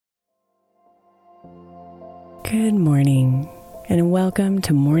Good morning, and welcome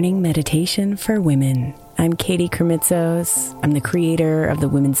to Morning Meditation for Women. I'm Katie Kremitzos. I'm the creator of the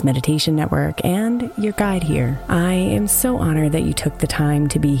Women's Meditation Network and your guide here. I am so honored that you took the time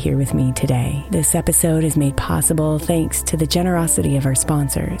to be here with me today. This episode is made possible thanks to the generosity of our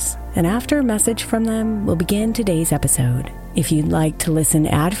sponsors. And after a message from them, we'll begin today's episode. If you'd like to listen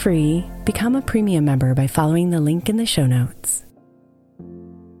ad-free, become a premium member by following the link in the show notes.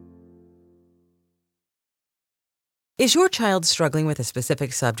 Is your child struggling with a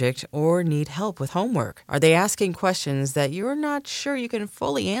specific subject or need help with homework? Are they asking questions that you're not sure you can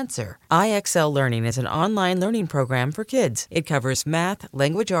fully answer? IXL Learning is an online learning program for kids. It covers math,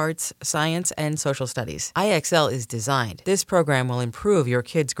 language arts, science, and social studies. IXL is designed. This program will improve your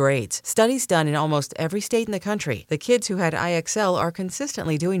kids' grades. Studies done in almost every state in the country. The kids who had IXL are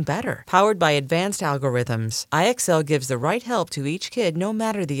consistently doing better. Powered by advanced algorithms, IXL gives the right help to each kid no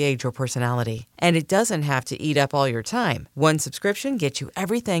matter the age or personality. And it doesn't have to eat up all your time. One subscription gets you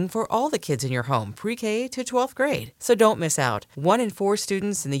everything for all the kids in your home, pre-K to 12th grade. So don't miss out. 1 in 4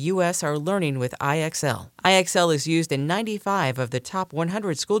 students in the U.S. are learning with IXL. IXL is used in 95 of the top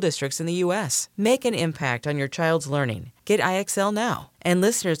 100 school districts in the U.S. Make an impact on your child's learning. Get IXL now. And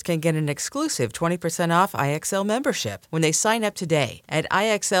listeners can get an exclusive 20% off IXL membership when they sign up today at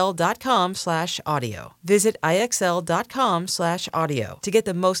IXL.com/audio. Visit IXL.com/audio to get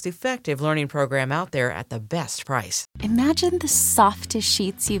the most effective learning program out there at the best price. Imagine the softest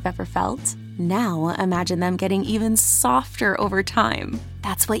sheets you've ever felt. Now imagine them getting even softer over time.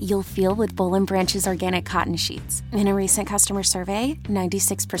 That's what you'll feel with Boll & Branch's organic cotton sheets. In a recent customer survey,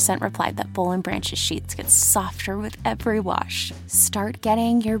 96% replied that Boll & Branch's sheets get softer with every wash. Start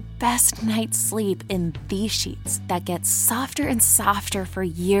getting your best night's sleep in these sheets that get softer and softer for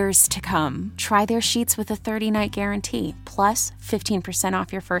years to come. Try their sheets with a 30-night guarantee, plus 15%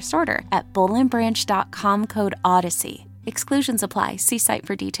 off your first order at bollandbranch.com code ODYSSEY. Exclusions apply. See site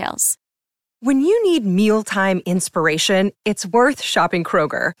for details. When you need mealtime inspiration, it's worth shopping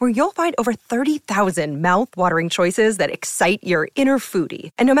Kroger, where you'll find over 30,000 mouth-watering choices that excite your inner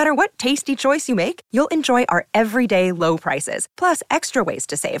foodie. And no matter what tasty choice you make, you'll enjoy our everyday low prices, plus extra ways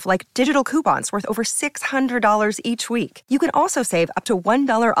to save, like digital coupons worth over $600 each week. You can also save up to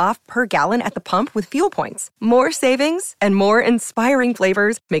 $1 off per gallon at the pump with fuel points. More savings and more inspiring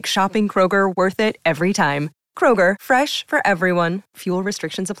flavors make shopping Kroger worth it every time. Kroger, fresh for everyone. Fuel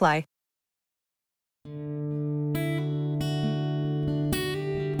restrictions apply.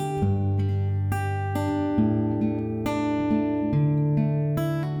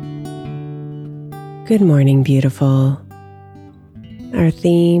 Good morning, beautiful. Our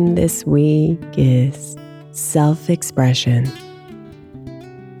theme this week is self-expression.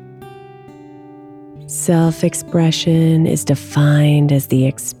 Self-expression is defined as the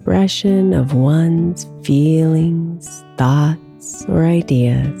expression of one's feelings, thoughts, or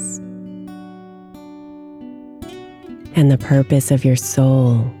ideas. And the purpose of your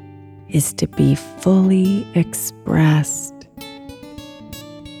soul is to be fully expressed.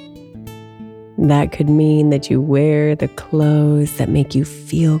 That could mean that you wear the clothes that make you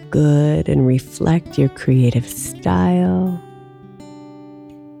feel good and reflect your creative style,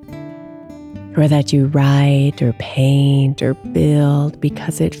 or that you write or paint or build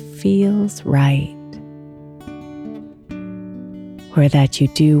because it feels right, or that you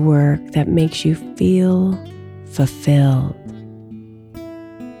do work that makes you feel fulfilled,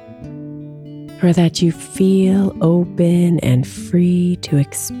 or that you feel open and free to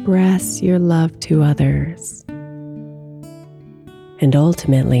express your love to others, and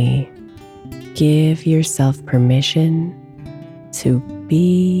ultimately give yourself permission to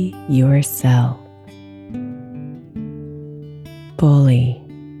be yourself fully,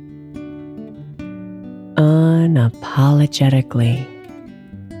 unapologetically.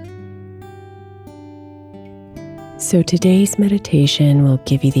 So today's meditation will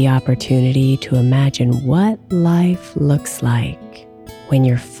give you the opportunity to imagine what life looks like when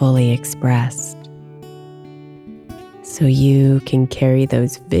you're fully expressed, so you can carry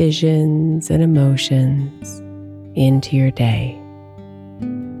those visions and emotions into your day.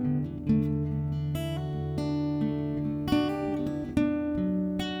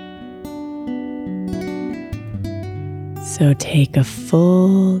 So take a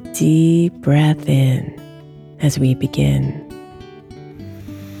full, deep breath in as we begin,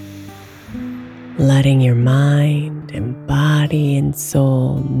 letting your mind and body and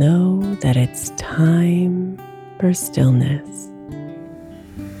soul know that it's time for stillness.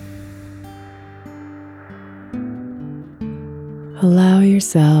 Allow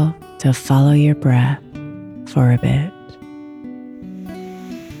yourself to follow your breath for a bit.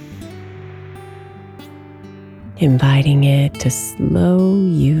 inviting it to slow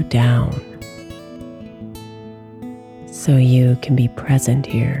you down so you can be present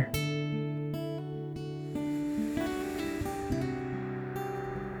here.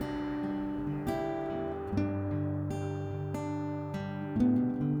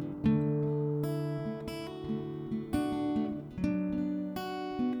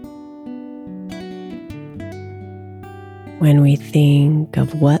 When we think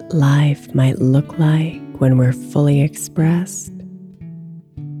of what life might look like when we're fully expressed,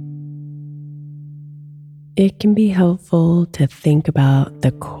 it can be helpful to think about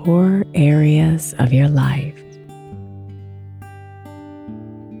the core areas of your life.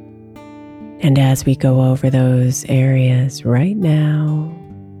 And as we go over those areas right now,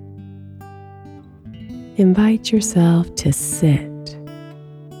 invite yourself to sit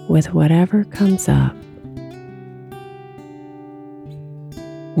with whatever comes up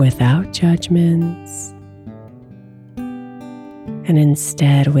without judgments, and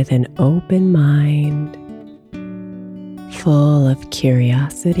instead with an open mind full of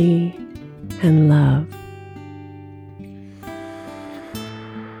curiosity and love.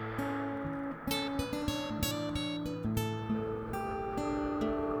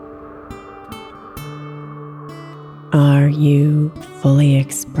 Are you fully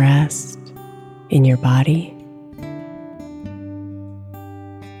expressed in your body?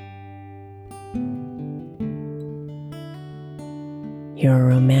 Your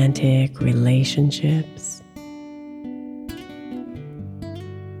romantic relationships,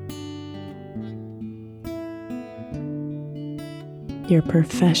 your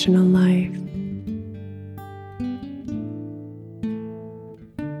professional life,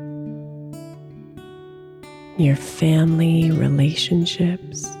 your family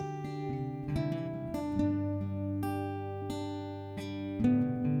relationships,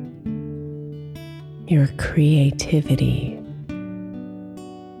 your creativity,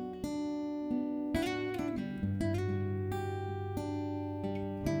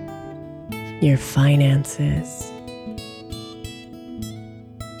 your finances,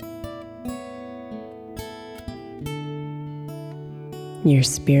 your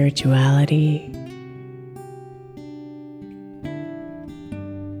spirituality,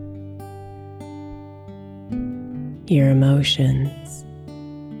 your emotions,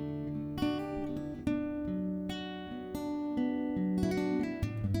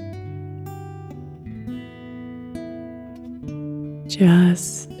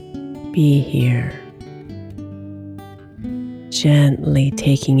 just be here, gently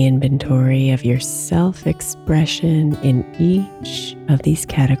taking inventory of your self-expression in each of these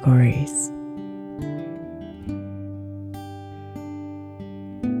categories.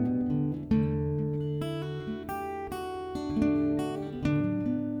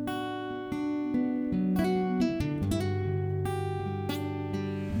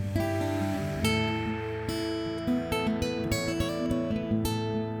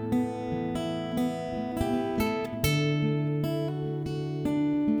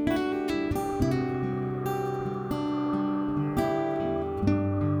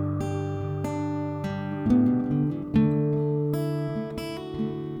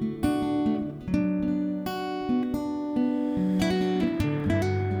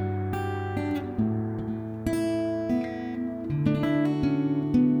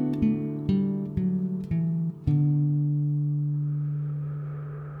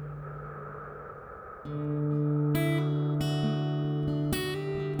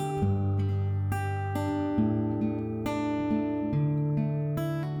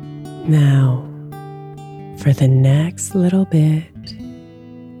 Now, for the next little bit,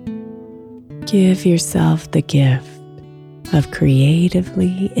 give yourself the gift of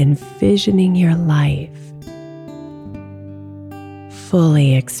creatively envisioning your life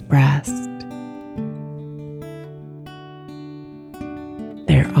fully expressed.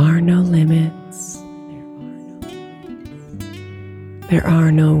 There are no limits. There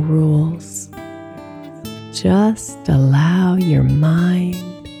are no rules. Just allow your mind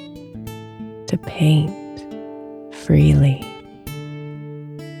to paint freely.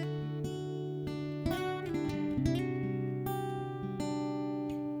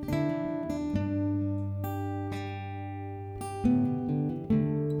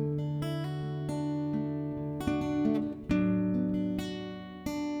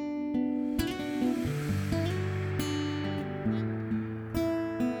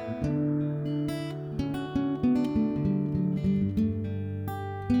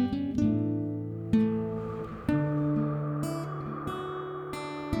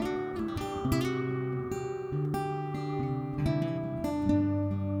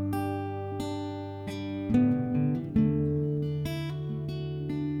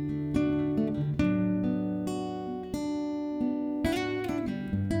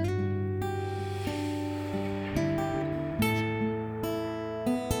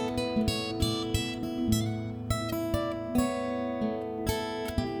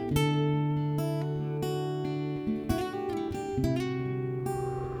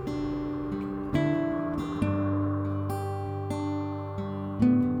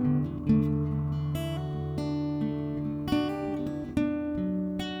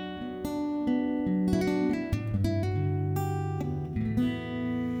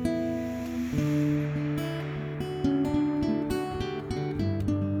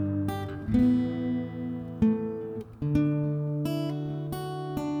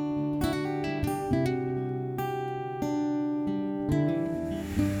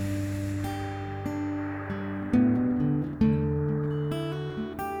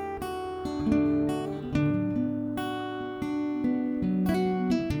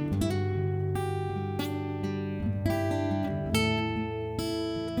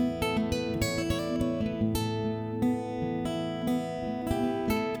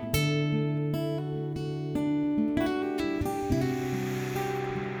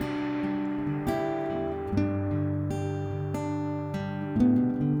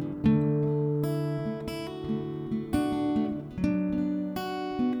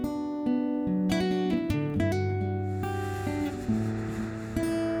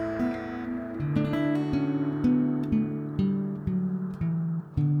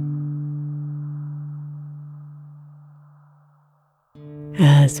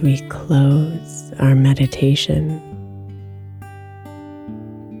 As we close our meditation,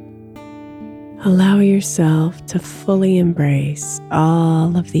 allow yourself to fully embrace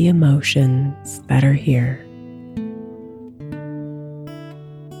all of the emotions that are here.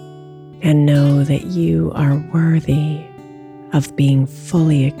 And know that you are worthy of being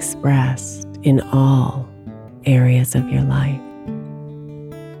fully expressed in all areas of your life.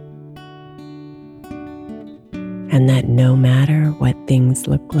 And that no matter what things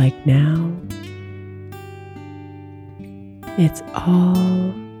look like now, it's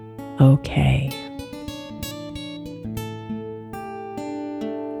all okay.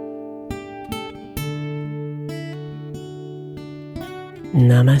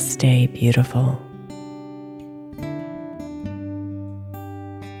 Namaste, beautiful.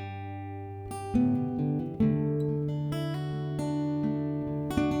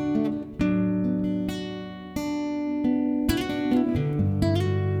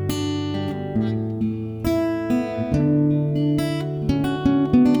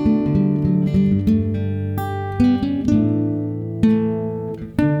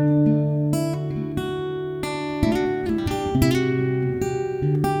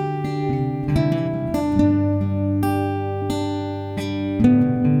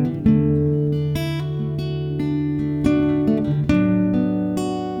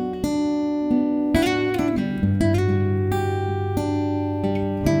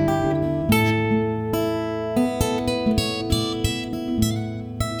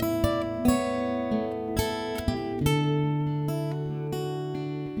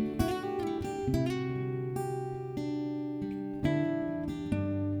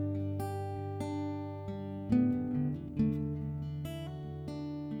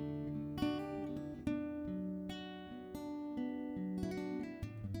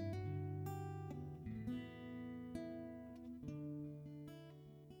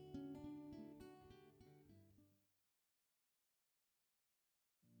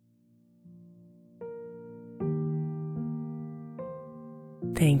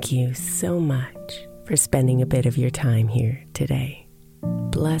 Thank you so much for spending a bit of your time here today.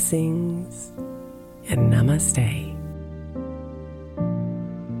 Blessings and namaste.